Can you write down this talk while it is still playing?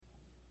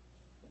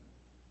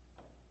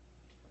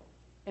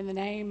In the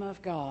name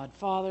of God,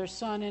 Father,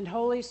 Son, and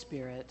Holy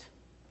Spirit.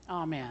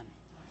 Amen. Amen.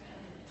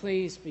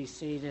 Please be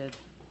seated.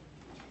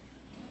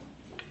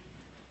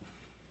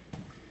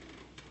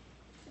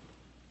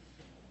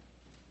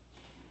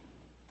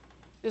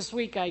 This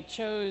week I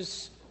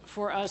chose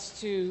for us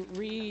to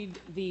read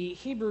the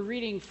Hebrew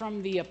reading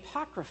from the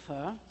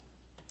Apocrypha,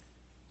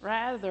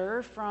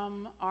 rather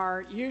from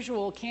our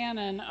usual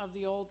canon of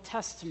the Old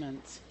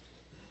Testament.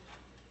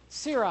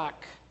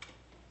 Sirach,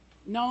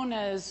 known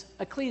as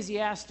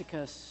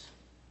Ecclesiasticus.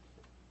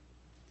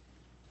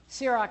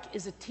 Sirach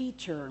is a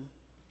teacher.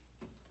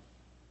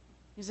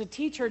 He's a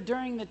teacher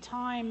during the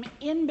time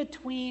in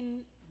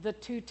between the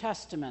two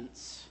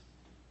testaments,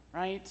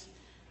 right?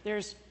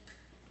 There's,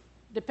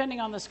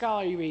 depending on the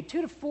scholar you read,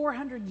 200 to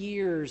 400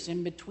 years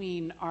in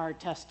between our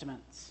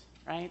testaments,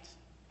 right?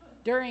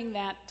 During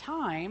that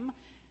time,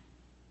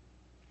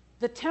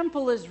 the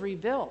temple is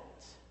rebuilt.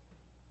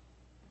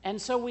 And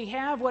so we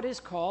have what is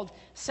called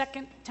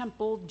Second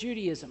Temple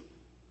Judaism,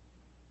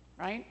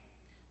 right?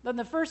 Then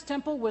the first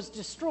temple was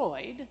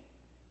destroyed,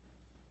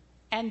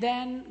 and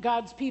then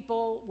God's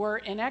people were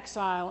in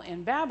exile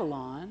in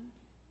Babylon.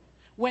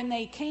 When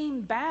they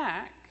came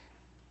back,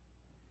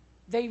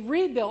 they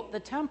rebuilt the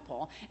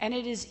temple, and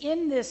it is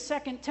in this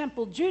Second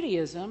Temple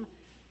Judaism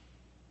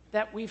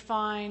that we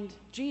find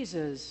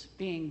Jesus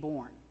being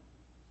born.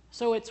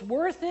 So it's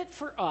worth it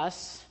for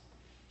us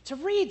to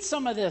read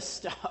some of this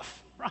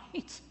stuff,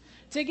 right?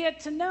 To get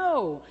to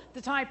know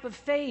the type of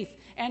faith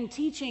and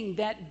teaching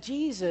that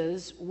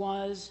Jesus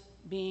was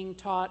being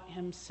taught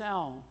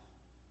himself.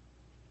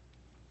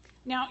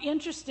 Now,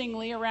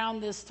 interestingly, around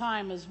this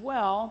time as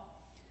well,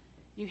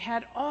 you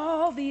had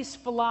all these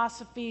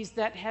philosophies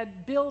that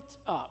had built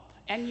up,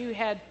 and you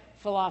had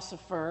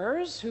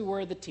philosophers who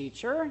were the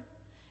teacher,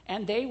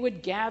 and they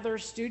would gather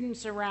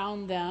students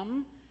around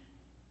them,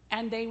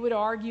 and they would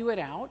argue it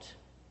out.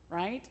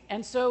 Right?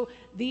 And so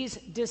these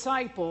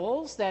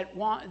disciples that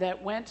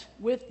went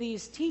with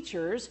these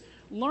teachers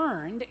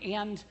learned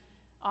and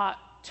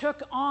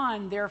took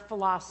on their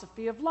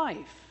philosophy of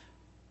life.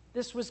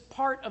 This was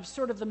part of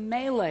sort of the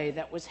melee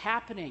that was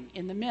happening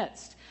in the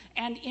midst.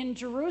 And in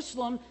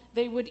Jerusalem,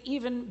 they would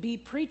even be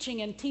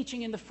preaching and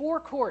teaching in the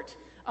forecourt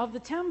of the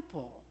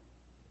temple.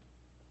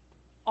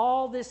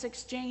 All this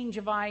exchange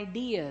of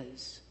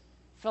ideas,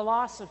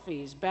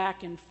 philosophies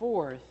back and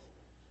forth.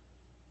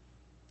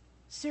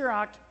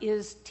 Sirach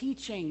is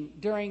teaching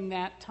during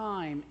that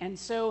time, and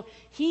so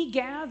he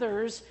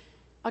gathers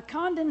a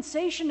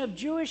condensation of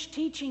Jewish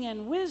teaching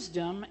and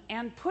wisdom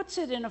and puts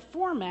it in a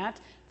format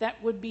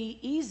that would be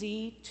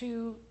easy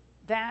to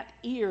that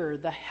ear,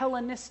 the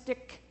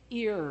Hellenistic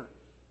ear,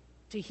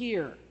 to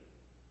hear,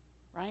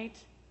 right?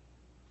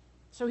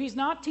 So he's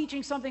not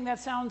teaching something that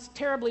sounds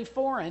terribly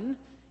foreign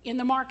in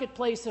the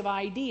marketplace of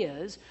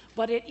ideas,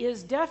 but it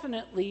is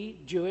definitely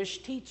Jewish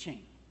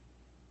teaching.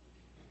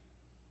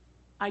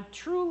 I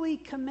truly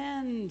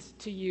commend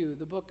to you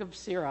the book of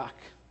Sirach.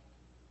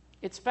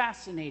 It's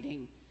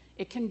fascinating.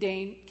 It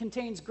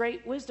contains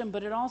great wisdom,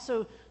 but it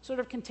also sort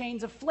of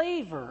contains a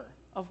flavor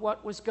of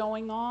what was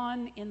going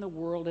on in the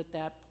world at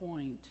that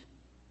point.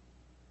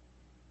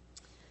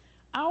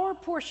 Our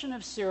portion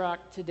of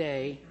Sirach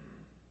today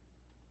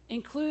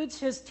includes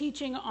his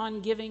teaching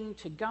on giving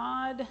to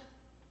God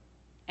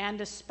and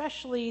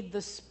especially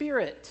the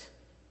spirit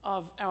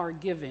of our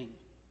giving.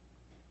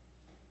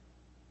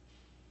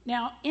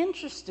 Now,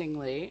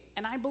 interestingly,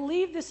 and I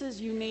believe this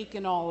is unique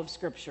in all of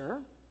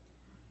Scripture,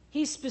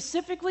 he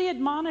specifically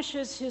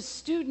admonishes his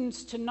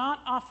students to not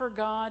offer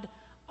God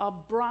a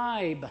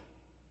bribe.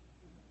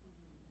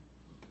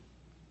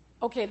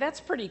 Okay, that's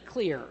pretty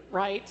clear,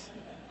 right?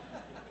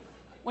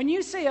 When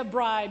you say a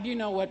bribe, you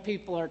know what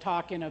people are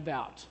talking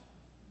about.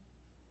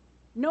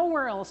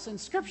 Nowhere else in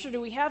Scripture do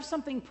we have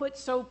something put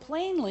so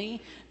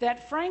plainly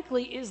that,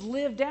 frankly, is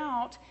lived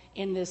out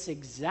in this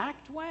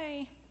exact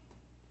way.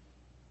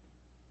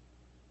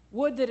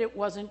 Would that it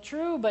wasn't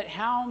true, but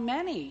how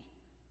many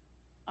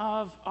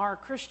of our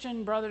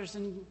Christian brothers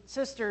and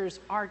sisters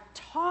are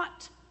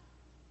taught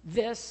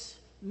this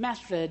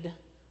method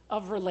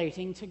of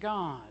relating to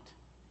God?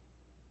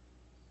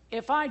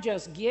 If I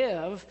just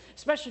give,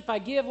 especially if I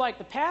give like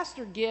the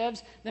pastor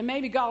gives, then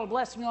maybe God will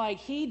bless me like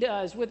he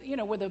does with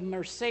a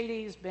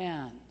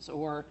Mercedes-Benz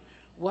or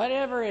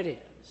whatever it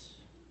is,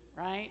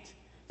 right?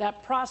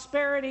 That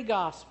prosperity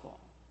gospel.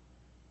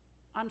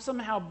 I'm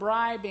somehow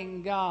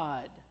bribing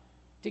God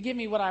to give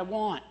me what I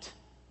want,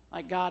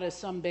 like God is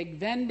some big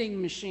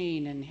vending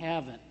machine in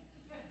heaven.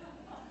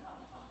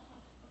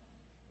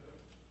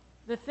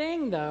 The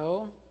thing,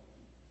 though,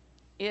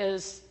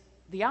 is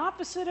the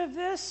opposite of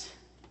this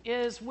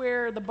is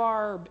where the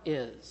barb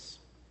is.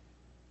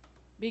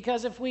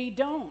 Because if we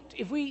don't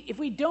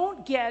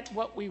get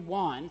what we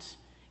want,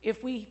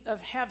 if we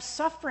have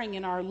suffering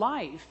in our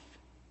life,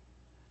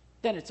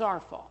 then it's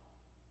our fault.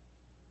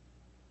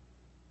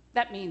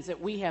 That means that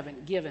we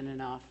haven't given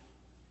enough.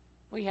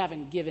 We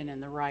haven't given in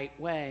the right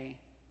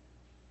way.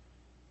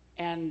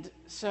 And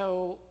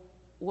so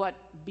what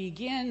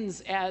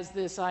begins as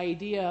this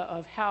idea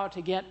of how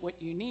to get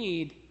what you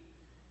need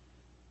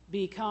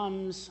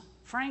becomes,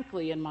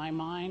 frankly, in my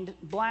mind,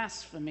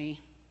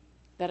 blasphemy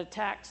that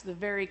attacks the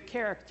very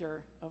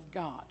character of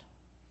God.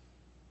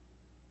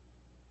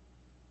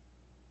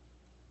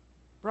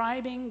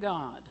 Bribing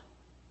God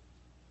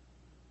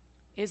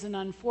is an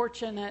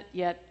unfortunate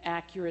yet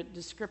accurate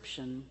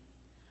description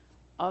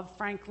of,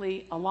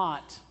 frankly, a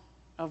lot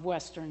of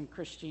Western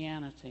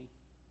Christianity.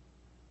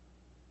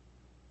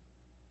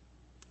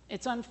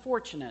 It's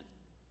unfortunate.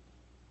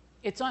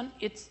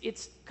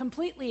 It's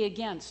completely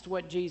against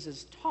what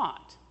Jesus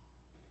taught,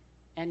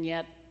 and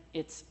yet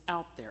it's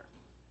out there.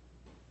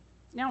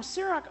 Now,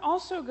 Sirach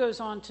also goes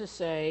on to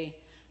say,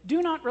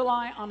 do not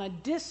rely on a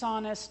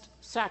dishonest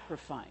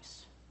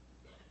sacrifice.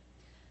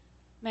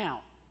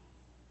 Now,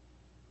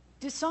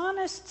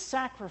 dishonest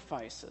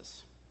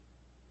sacrifices,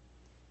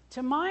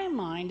 to my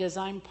mind, as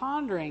I'm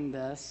pondering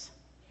this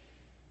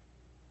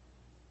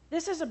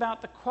is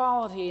about the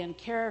quality and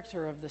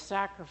character of the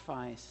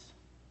sacrifice,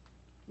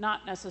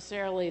 not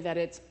necessarily that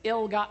it's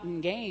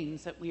ill-gotten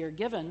gains that we are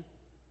given,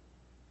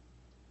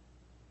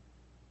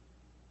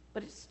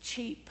 but it's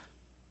cheap.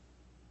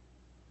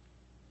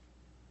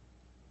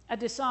 A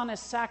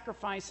dishonest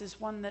sacrifice is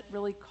one that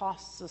really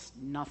costs us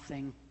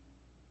nothing.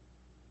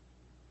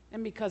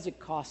 And because it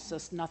costs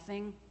us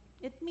nothing,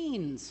 it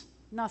means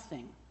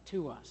nothing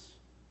to us.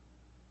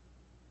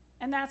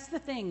 And that's the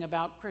thing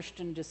about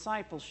Christian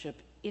discipleship.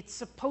 It's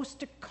supposed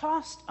to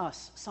cost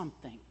us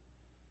something.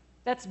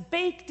 That's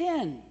baked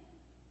in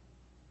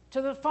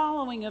to the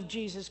following of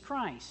Jesus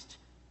Christ,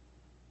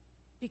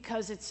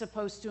 because it's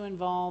supposed to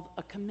involve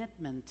a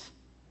commitment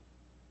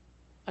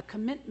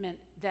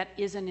that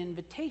is an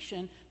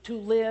invitation to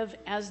live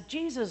as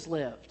Jesus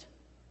lived,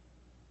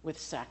 with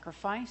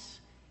sacrifice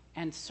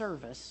and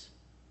service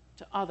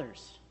to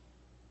others.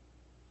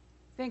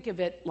 Think of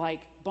it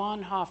like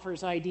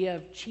Bonhoeffer's idea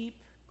of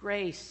cheap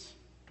grace.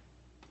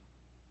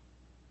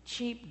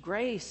 Cheap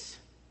grace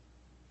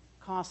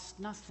costs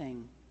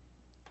nothing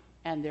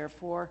and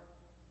therefore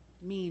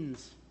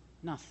means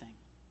nothing.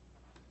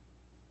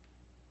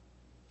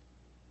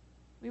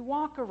 We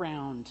walk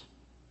around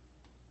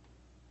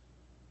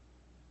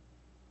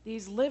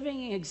these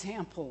living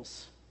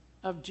examples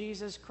of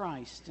Jesus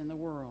Christ in the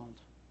world,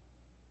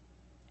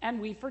 and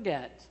we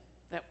forget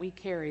that we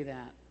carry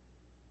that.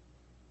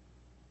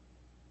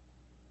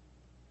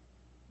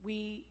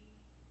 We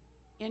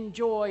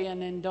enjoy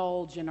and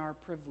indulge in our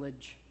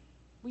privilege.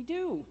 We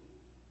do.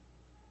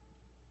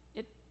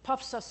 It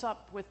puffs us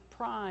up with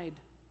pride.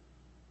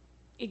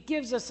 It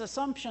gives us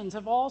assumptions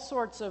of all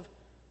sorts of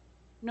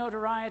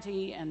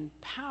notoriety and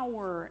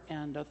power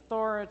and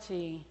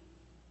authority.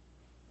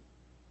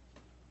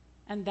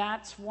 And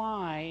that's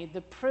why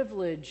the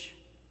privilege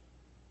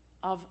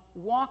of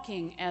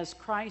walking as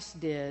Christ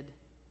did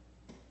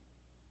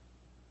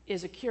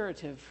is a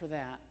curative for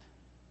that.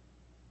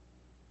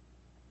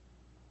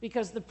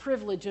 Because the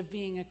privilege of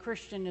being a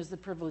Christian is the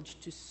privilege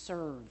to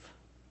serve.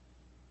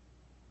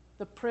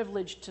 The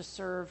privilege to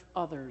serve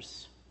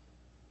others.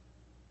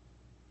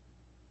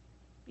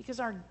 Because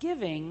our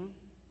giving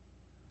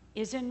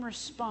is in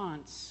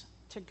response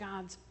to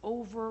God's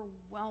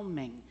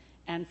overwhelming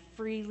and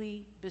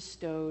freely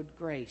bestowed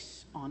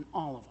grace on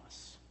all of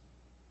us.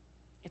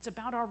 It's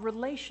about our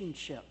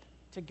relationship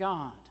to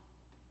God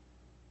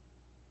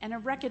and a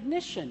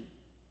recognition,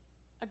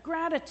 a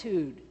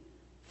gratitude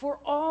for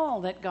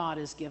all that God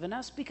has given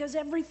us, because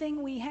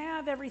everything we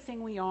have,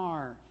 everything we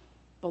are,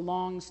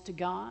 belongs to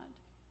God,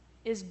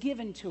 is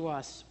given to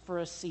us for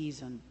a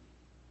season.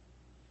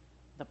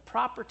 The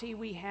property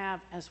we have,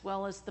 as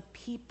well as the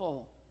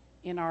people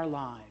in our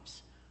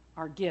lives,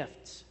 are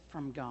gifts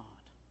from God.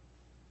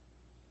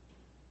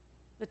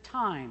 The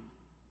time,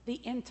 the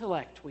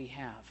intellect we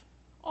have,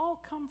 all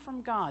come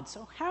from God.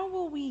 So how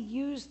will we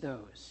use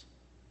those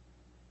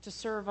to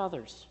serve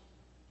others?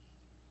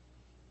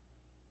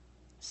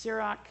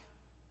 Sirach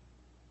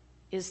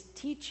is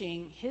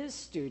teaching his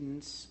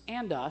students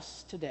and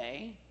us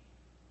today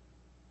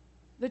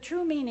the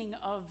true meaning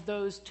of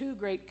those two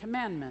great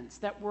commandments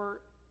that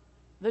were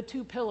the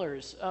two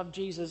pillars of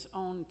Jesus'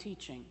 own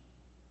teaching.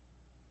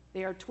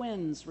 They are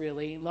twins,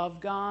 really.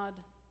 Love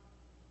God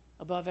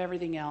above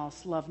everything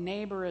else. Love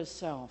neighbor as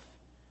self.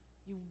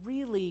 You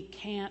really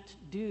can't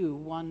do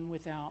one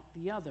without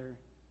the other.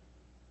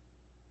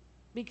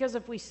 Because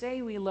if we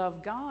say we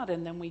love God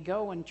and then we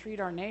go and treat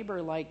our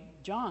neighbor like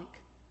junk,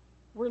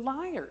 we're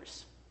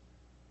liars.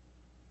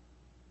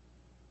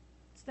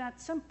 It's that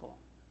simple.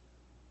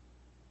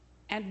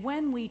 And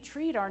when we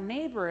treat our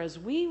neighbor as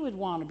we would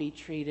want to be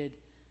treated,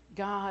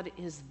 God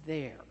is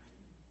there.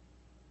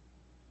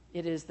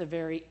 It is the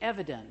very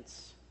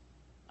evidence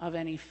of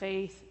any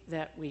faith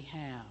that we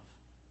have.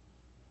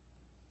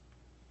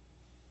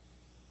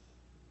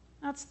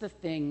 That's the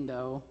thing,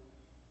 though.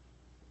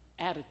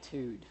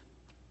 Attitude.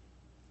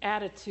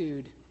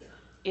 Attitude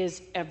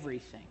is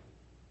everything.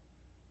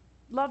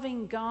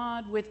 Loving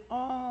God with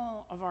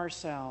all of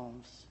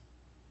ourselves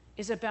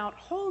is about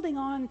holding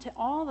on to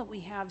all that we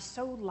have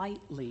so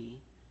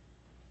lightly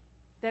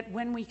that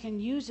when we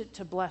can use it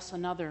to bless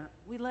another,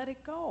 we let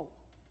it go.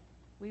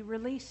 We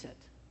release it,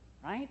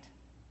 right?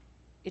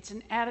 It's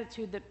an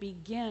attitude that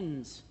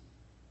begins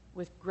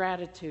with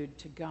gratitude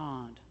to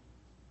God.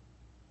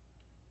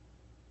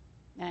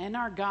 Now, in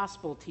our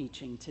gospel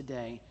teaching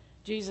today,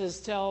 Jesus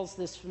tells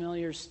this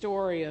familiar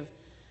story of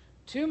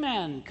two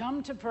men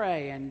come to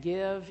pray and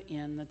give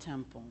in the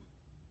temple.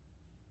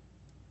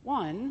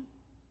 One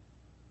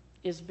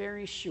is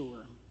very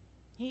sure.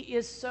 He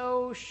is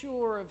so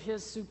sure of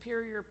his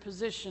superior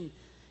position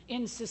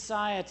in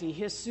society,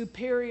 his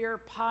superior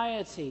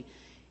piety.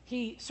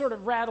 He sort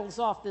of rattles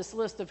off this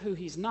list of who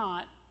he's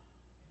not,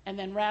 and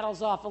then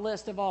rattles off a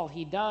list of all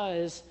he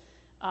does,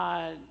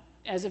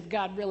 as if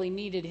God really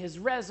needed his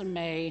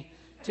resume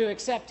to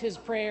accept his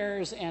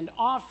prayers and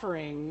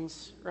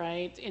offerings,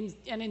 right?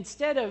 And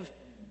instead of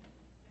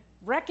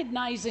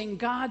recognizing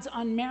God's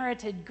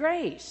unmerited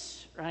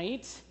grace,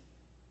 right,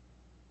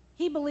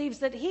 he believes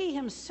that he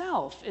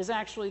himself is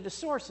actually the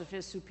source of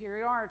his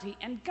superiority,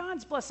 and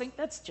God's blessing,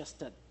 that's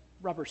just a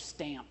rubber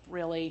stamp,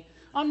 really,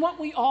 on what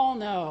we all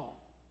know.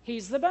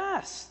 He's the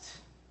best.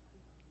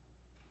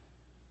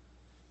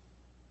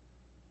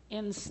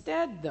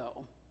 Instead,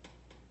 though,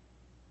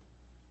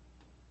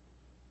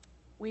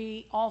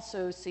 we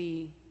also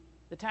see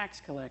the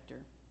tax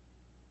collector.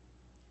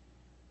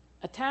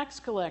 A tax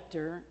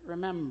collector,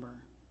 remember,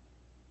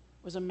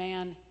 was a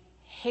man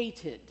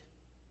hated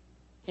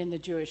in the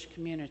Jewish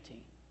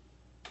community.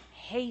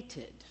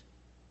 Hated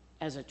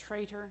as a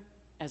traitor,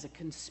 as a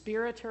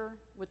conspirator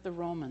with the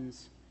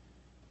Romans.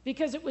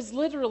 Because it was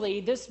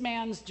literally this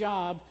man's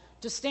job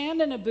to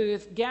stand in a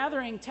booth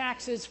gathering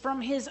taxes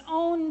from his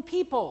own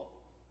people.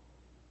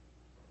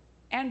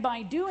 And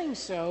by doing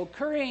so,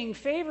 currying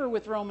favor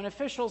with Roman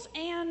officials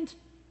and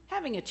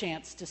having a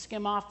chance to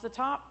skim off the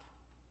top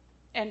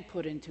and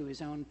put into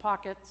his own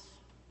pockets.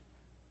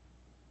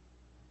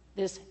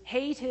 This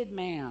hated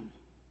man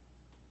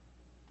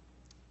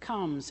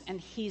comes and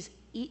he's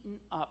eaten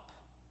up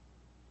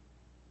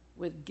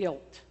with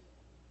guilt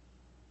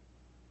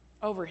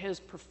over his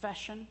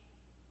profession.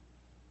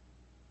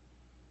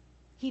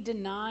 He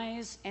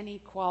denies any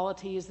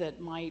qualities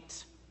that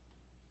might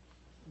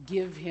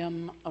give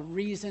him a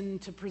reason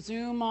to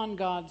presume on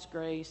God's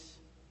grace.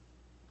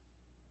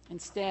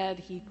 Instead,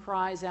 he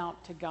cries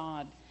out to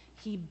God.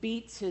 He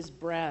beats his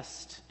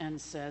breast and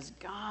says,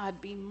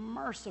 God, be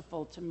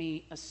merciful to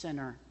me, a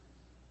sinner.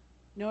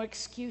 No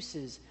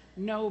excuses,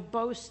 no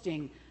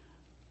boasting,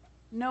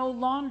 no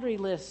laundry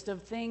list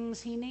of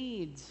things he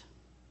needs.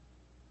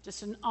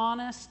 Just an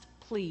honest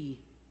plea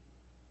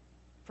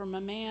from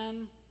a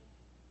man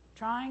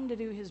trying to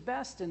do his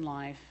best in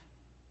life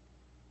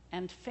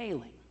and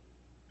failing.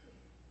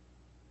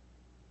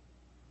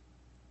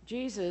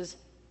 Jesus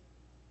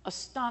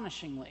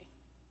astonishingly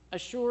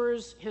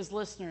assures his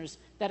listeners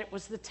that it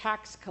was the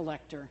tax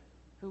collector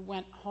who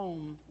went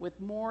home with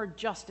more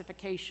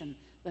justification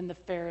than the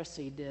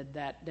Pharisee did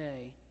that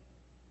day.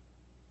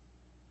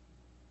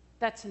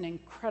 That's an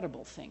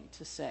incredible thing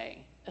to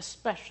say,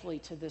 especially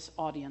to this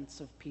audience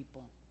of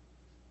people.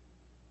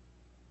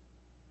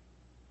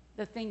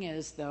 The thing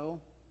is, though,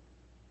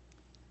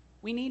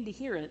 we need to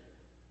hear it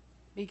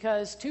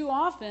because too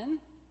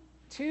often,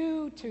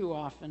 too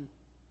often,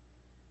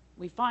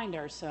 we find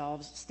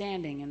ourselves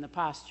standing in the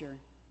posture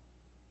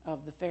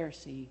of the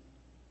Pharisee.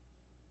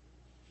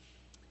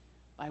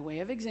 By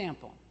way of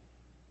example,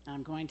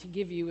 I'm going to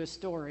give you a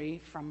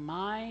story from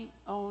my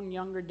own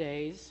younger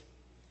days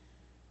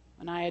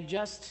when I had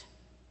just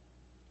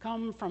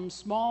come from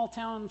small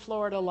town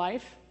Florida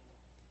life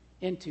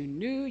into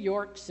New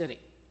York City.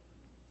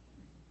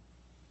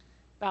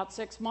 About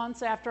 6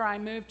 months after I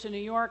moved to New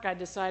York, I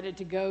decided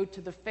to go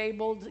to the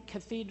fabled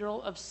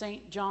Cathedral of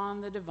St.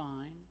 John the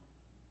Divine,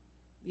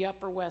 the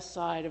Upper West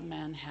Side of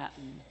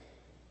Manhattan.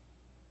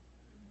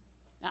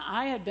 Now,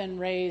 I had been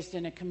raised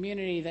in a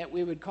community that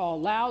we would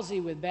call lousy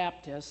with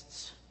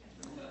Baptists.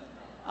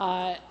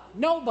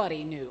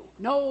 Nobody knew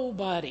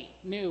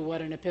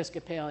what an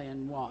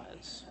Episcopalian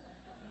was.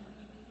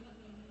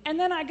 And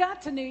then I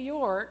got to New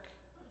York,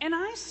 and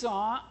I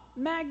saw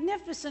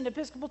magnificent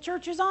Episcopal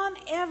churches on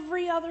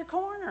every other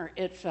corner,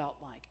 it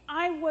felt like.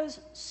 I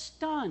was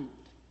stunned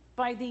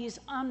by these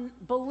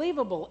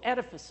unbelievable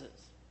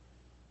edifices,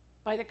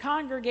 by the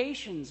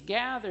congregations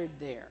gathered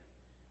there.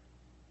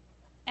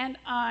 And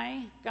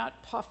I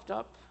got puffed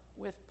up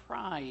with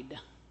pride.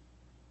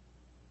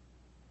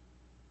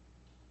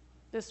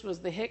 This was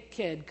the hick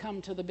kid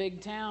come to the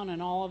big town,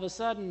 and all of a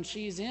sudden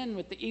she's in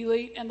with the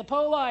elite and the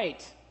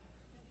polite.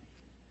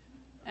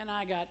 And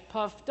I got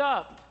puffed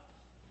up.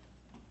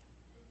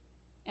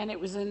 And it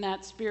was in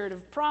that spirit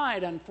of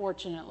pride,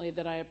 unfortunately,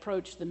 that I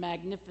approached the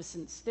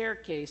magnificent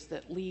staircase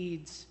that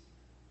leads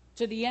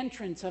to the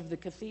entrance of the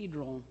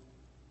cathedral.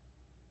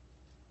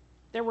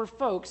 There were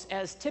folks,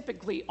 as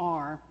typically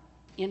are,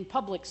 in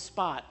public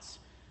spots,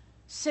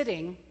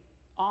 sitting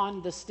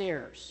on the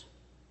stairs,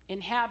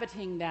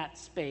 inhabiting that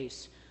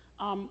space.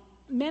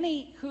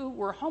 Many who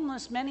were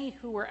homeless, many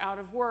who were out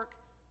of work,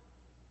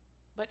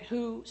 but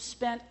who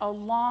spent a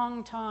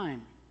long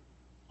time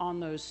on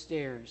those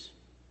stairs.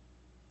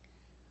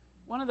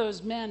 One of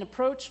those men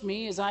approached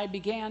me as I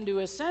began to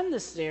ascend the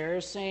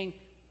stairs, saying,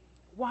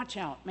 Watch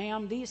out,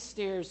 ma'am, these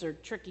stairs are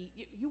tricky.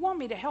 You want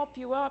me to help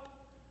you up?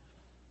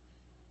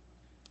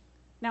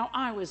 Now,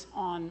 I was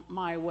on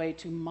my way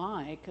to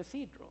my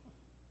cathedral,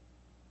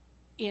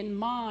 in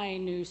my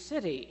new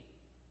city.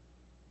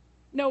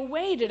 No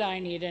way did I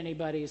need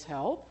anybody's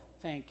help.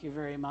 Thank you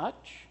very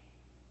much.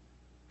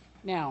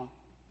 Now,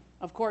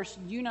 of course,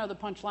 you know the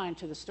punchline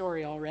to the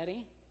story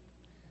already.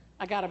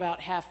 I got about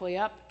halfway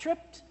up,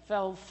 tripped,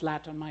 fell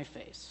flat on my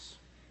face.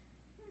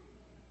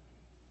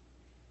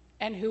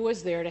 And who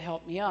was there to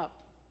help me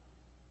up?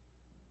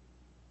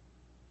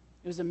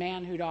 It was a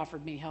man who'd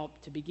offered me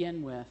help to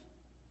begin with.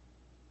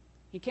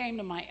 He came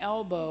to my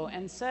elbow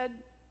and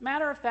said,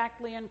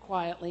 matter-of-factly and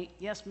quietly,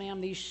 "Yes,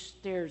 ma'am, these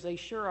stairs, they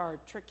sure are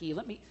tricky.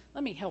 Let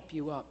me help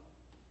you up."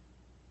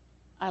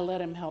 I let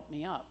him help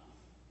me up.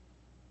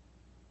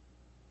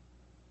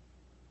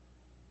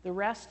 The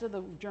rest of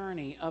the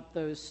journey up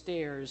those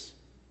stairs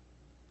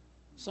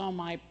saw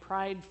my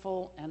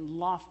prideful and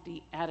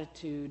lofty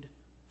attitude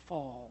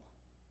fall.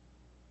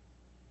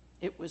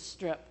 It was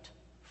stripped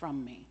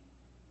from me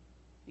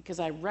because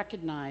I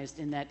recognized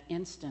in that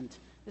instant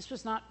this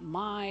was not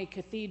my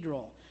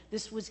cathedral.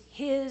 This was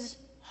his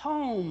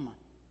home.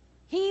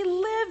 He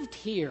lived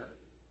here.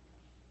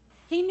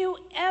 He knew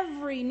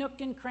every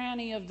nook and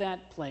cranny of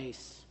that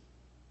place.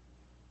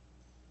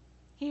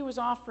 He was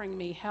offering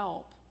me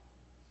help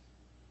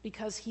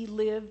because he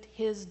lived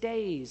his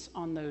days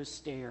on those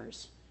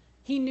stairs.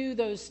 He knew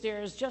those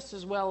stairs just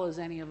as well as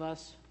any of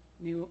us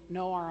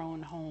know our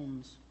own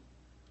homes.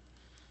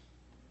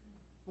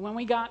 When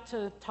we got to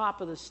the top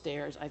of the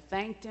stairs, I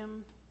thanked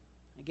him,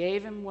 I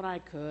gave him what I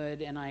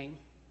could, and I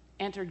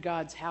entered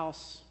God's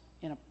house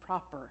in a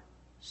proper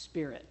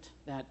spirit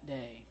that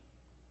day.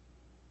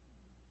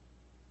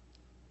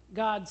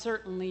 God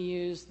certainly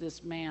used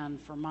this man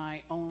for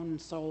my own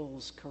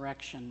soul's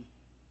correction.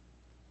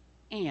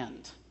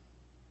 And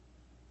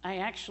I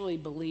actually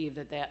believe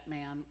that that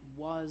man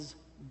was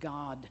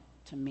God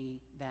to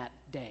me that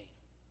day,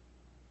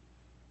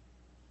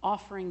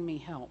 offering me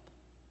help,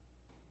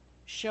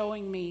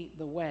 showing me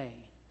the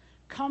way,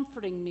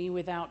 comforting me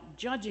without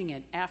judging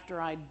it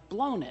after I'd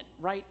blown it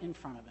right in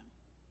front of him.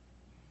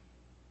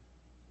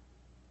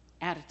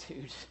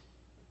 Attitude.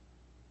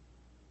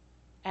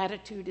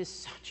 Attitude is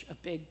such a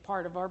big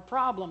part of our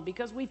problem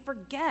because we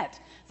forget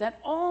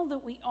that all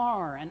that we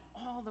are and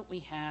all that we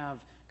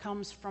have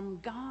comes from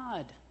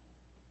God.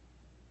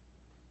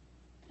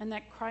 And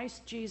that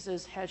Christ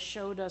Jesus has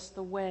showed us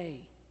the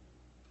way.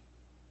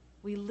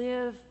 We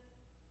live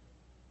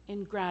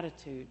in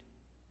gratitude,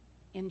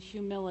 in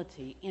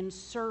humility, in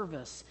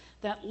service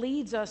that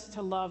leads us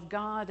to love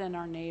God and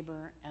our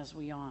neighbor as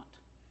we ought.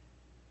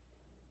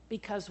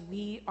 Because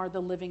we are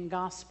the living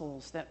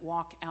gospels that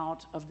walk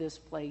out of this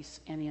place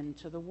and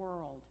into the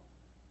world.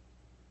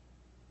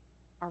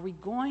 Are we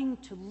going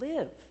to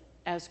live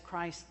as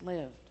Christ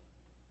lived?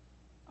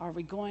 Are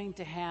we going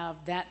to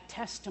have that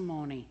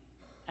testimony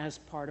as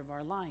part of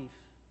our life?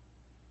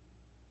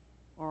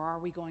 Or are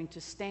we going to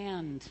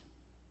stand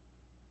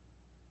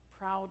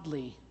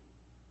proudly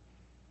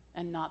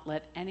and not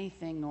let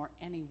anything or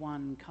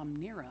anyone come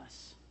near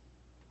us,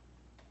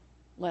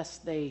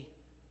 lest they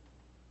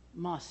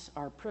muss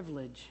our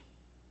privilege?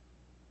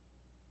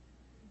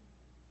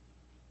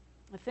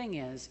 The thing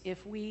is,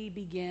 if we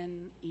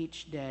begin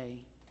each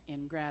day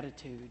in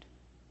gratitude,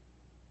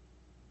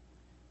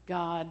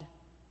 God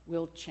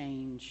will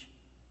change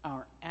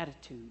our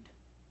attitude.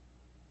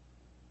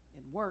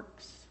 It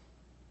works.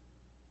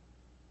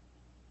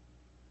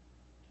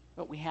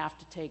 But we have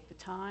to take the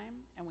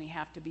time and we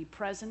have to be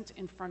present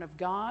in front of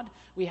God.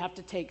 We have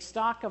to take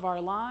stock of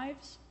our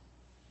lives.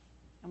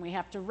 And we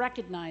have to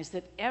recognize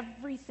that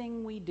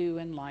everything we do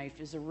in life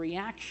is a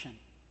reaction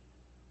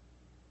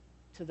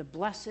to the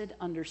blessed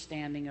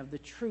understanding of the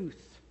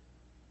truth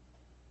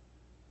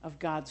of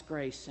God's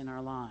grace in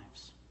our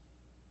lives.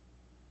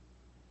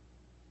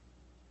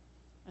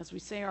 As we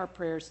say our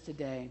prayers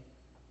today,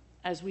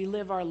 as we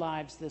live our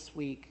lives this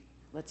week,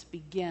 let's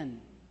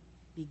begin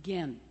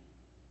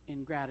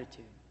in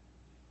gratitude.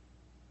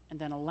 And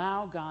then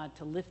allow God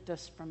to lift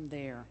us from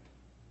there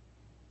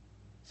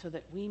so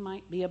that we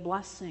might be a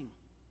blessing,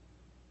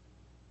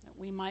 that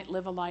we might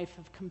live a life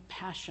of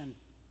compassion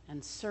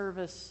and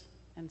service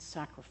and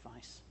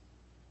sacrifice.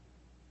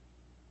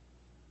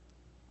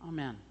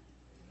 Amen.